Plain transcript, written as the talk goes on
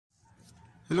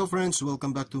Hello friends,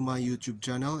 welcome back to my YouTube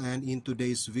channel, and in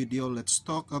today's video let's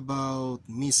talk about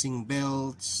missing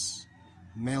belts,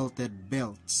 melted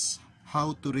belts,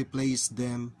 how to replace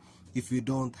them if you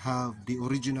don't have the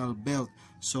original belt.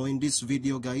 So in this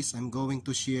video guys, I'm going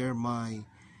to share my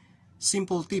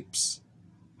simple tips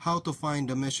how to find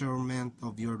the measurement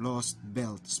of your lost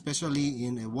belt, especially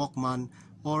in a Walkman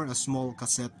or a small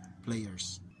cassette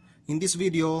players. In this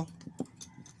video,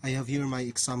 I have here my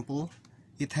example.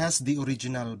 It has the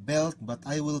original belt, but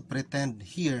I will pretend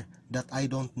here that I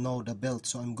don't know the belt.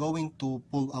 So I'm going to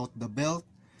pull out the belt.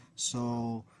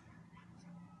 So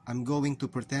I'm going to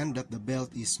pretend that the belt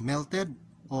is melted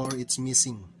or it's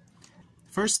missing.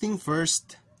 First thing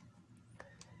first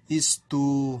is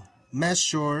to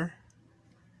measure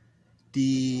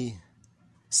the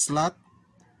slot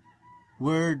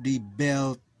where the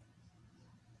belt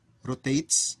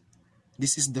rotates.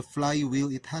 This is the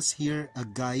flywheel. It has here a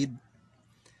guide,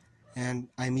 and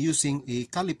I'm using a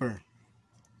caliper,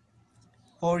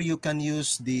 or you can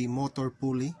use the motor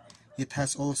pulley. It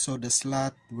has also the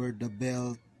slot where the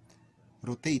belt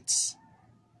rotates.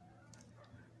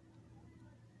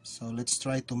 So let's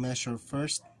try to measure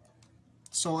first.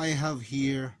 So I have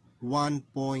here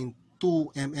 1.2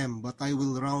 mm, but I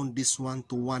will round this one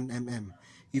to 1 mm.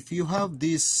 If you have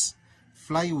this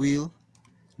flywheel,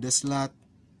 the slot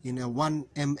in a 1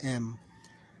 mm,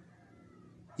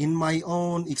 in my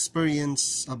own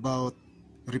experience about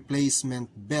replacement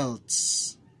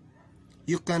belts,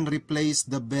 you can replace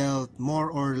the belt more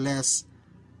or less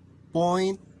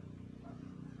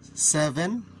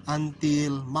 0.7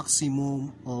 until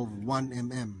maximum of 1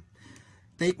 mm.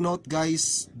 Take note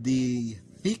guys, the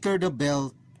thicker the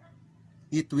belt,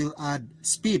 it will add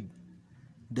speed.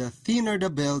 The thinner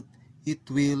the belt, it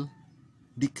will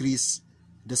decrease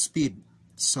the speed.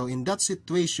 So in that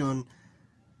situation,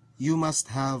 you must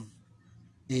have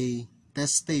a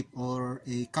test tape or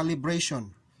a calibration,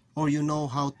 or you know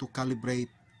how to calibrate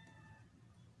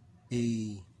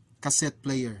a cassette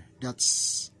player.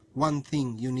 That's one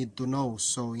thing you need to know.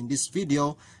 So in this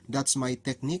video, that's my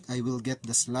technique. I will get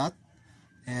the slot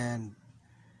and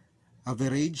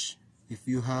average. If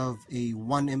you have a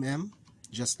 1 mm,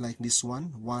 just like this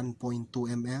one, 1.2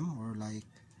 mm or like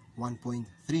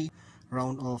 1.3,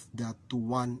 round off that to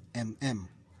 1 mm.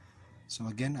 So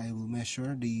again, I will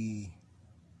measure the,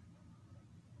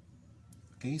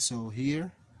 okay, so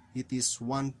here it is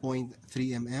 1.3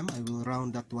 mm. I will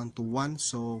round that one to 1.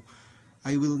 So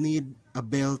I will need a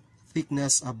belt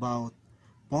thickness about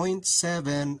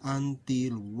 0.7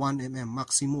 until 1 mm,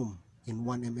 maximum in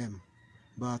 1 mm.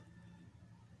 But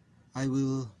I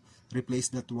will replace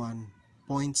that one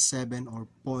 0.7 or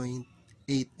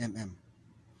 0.8 mm.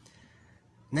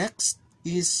 Next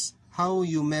is how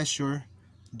you measure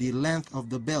the length of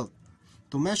the belt.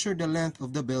 To measure the length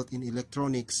of the belt in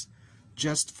electronics,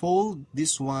 just fold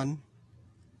this one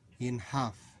in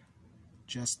half,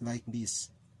 just like this.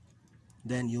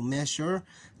 Then you measure,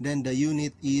 then the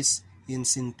unit is in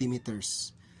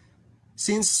centimeters.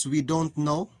 Since we don't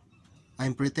know,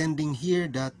 I'm pretending here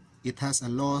that it has a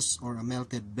lost or a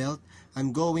melted belt.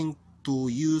 I'm going to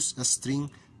use a string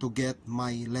to get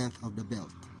my length of the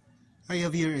belt. I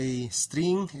have here a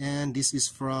string, and this is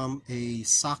from a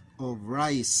sack of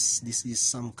rice. This is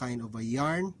some kind of a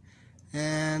yarn,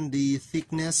 and the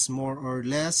thickness more or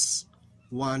less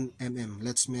 1 mm.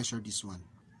 Let's measure this one.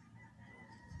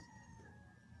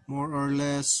 More or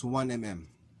less 1 mm.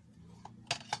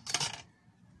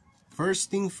 First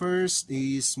thing first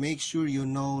is make sure you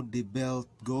know the belt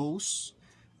goes,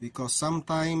 because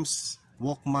sometimes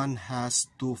Walkman has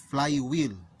two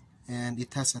flywheel and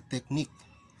it has a technique.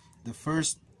 The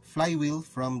first flywheel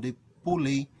from the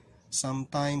pulley,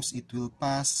 sometimes it will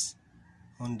pass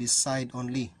on this side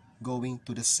only. Going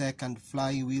to the second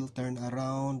flywheel, turn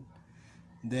around,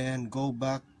 then go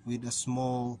back with a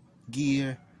small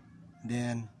gear,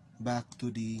 then back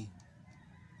to the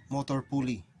motor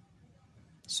pulley.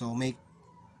 So make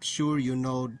sure you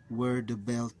know where the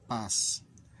belt pass.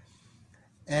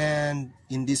 And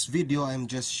in this video, I'm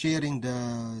just sharing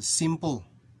the simple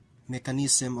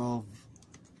mechanism of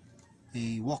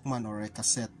a Walkman or a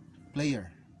cassette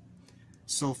player.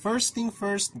 So first thing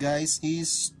first guys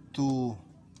is to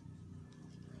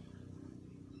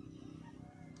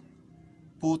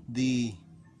put the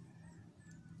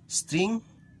string.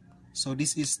 So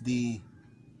this is the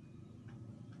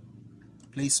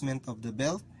placement of the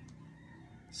belt.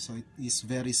 So it is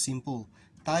very simple.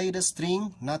 Tie the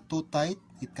string, not too tight,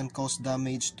 it can cause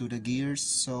damage to the gears.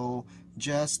 So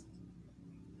just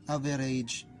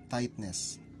average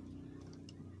tightness.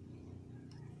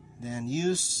 Then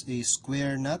use a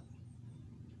square nut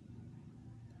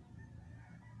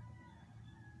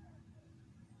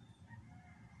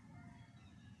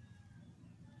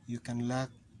you can lock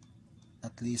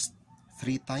at least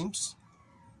 3 times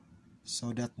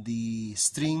so that the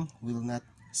string will not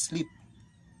slip.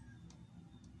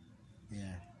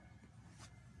 Yeah.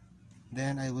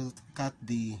 Then I will cut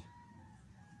the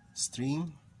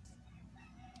string.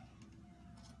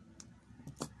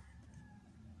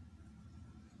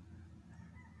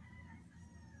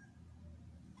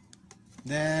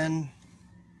 Then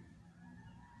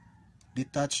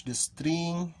detach the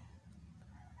string.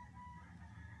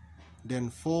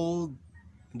 Then fold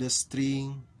the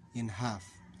string in half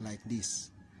like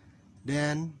this.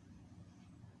 Then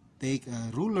take a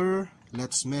ruler.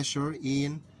 Let's measure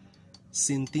in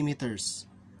centimeters.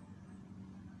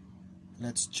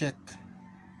 Let's check.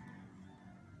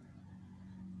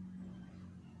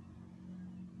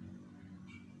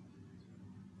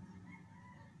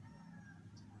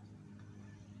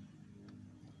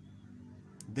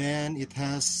 Then it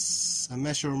has a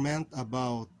measurement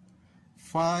about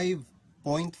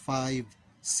 5.5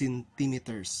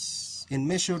 centimeters. In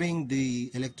measuring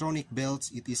the electronic belts,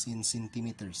 it is in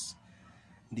centimeters.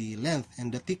 The length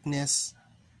and the thickness,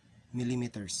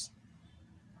 millimeters.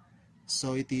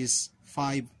 So it is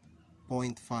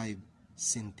 5.5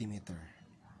 centimeter.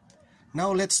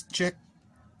 Now let's check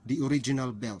the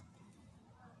original belt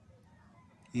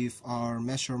if our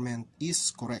measurement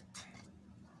is correct.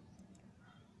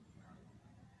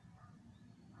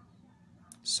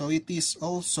 So it is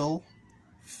also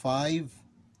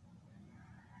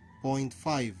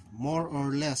 5.5, more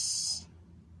or less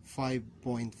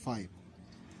 5.5.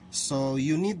 So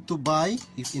you need to buy,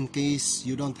 if in case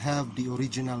you don't have the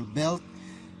original belt,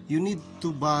 you need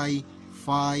to buy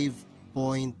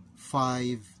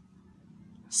 5.5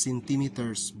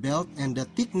 centimeters belt, and the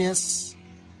thickness,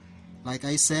 like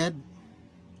I said,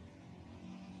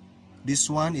 this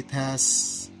one, it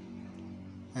has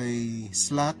a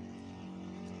slot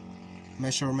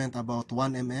measurement about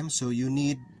 1 mm, so you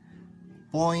need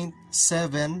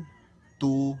 0.7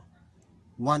 to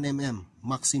 1 mm,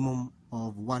 maximum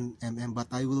of 1 mm, but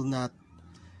I will not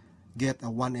get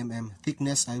a 1 mm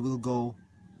thickness. I will go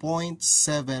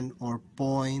 0.7 or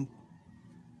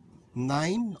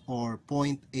 0.9 or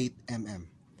 0.8 mm.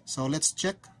 So let's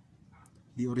check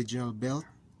the original belt.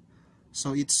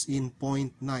 So it's in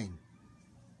 0.9.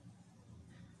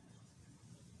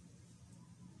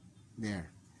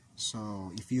 There. So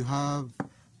if you have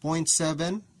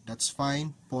 0.7, that's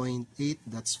fine. 0.8,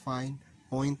 that's fine.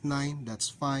 0.9, that's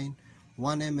fine.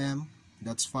 1 mm,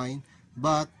 that's fine.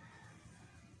 But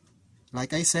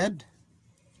like I said,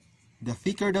 the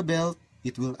thicker the belt,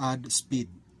 it will add speed.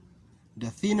 The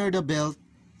thinner the belt,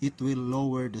 it will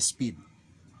lower the speed.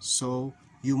 So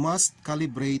you must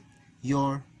calibrate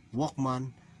your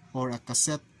Walkman or a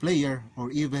cassette player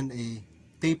or even a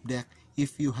tape deck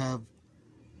if you have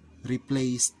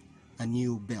replaced a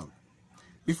new belt.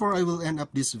 Before I will end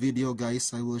up this video,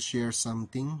 guys, I will share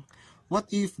something. What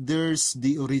if there's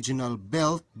the original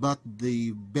belt but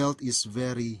the belt is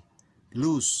very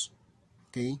loose?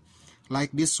 Okay,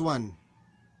 like this one.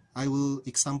 I will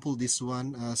example this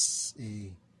one as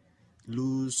a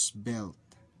loose belt,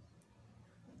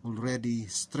 already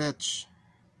stretched.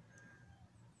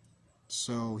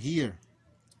 So here,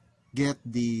 get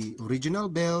the original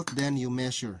belt, then you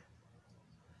measure.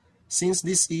 Since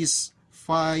this is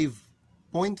 5.5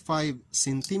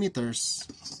 centimeters,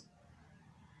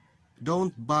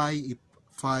 don't buy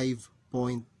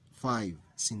 5.5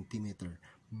 centimeter.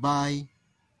 Buy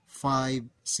 5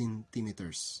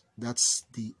 centimeters. That's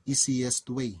the easiest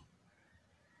way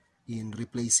in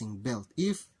replacing belt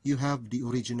if you have the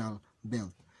original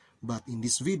belt. But in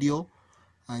this video,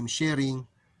 I'm sharing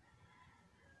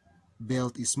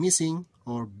belt is missing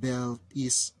or belt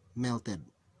is melted.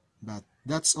 But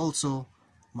that's also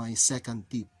my second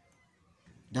tip.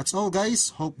 That's all, guys.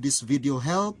 Hope this video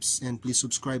helps, and please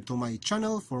subscribe to my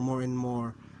channel for more and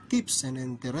more tips and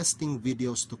interesting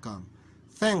videos to come.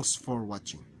 Thanks for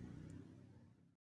watching.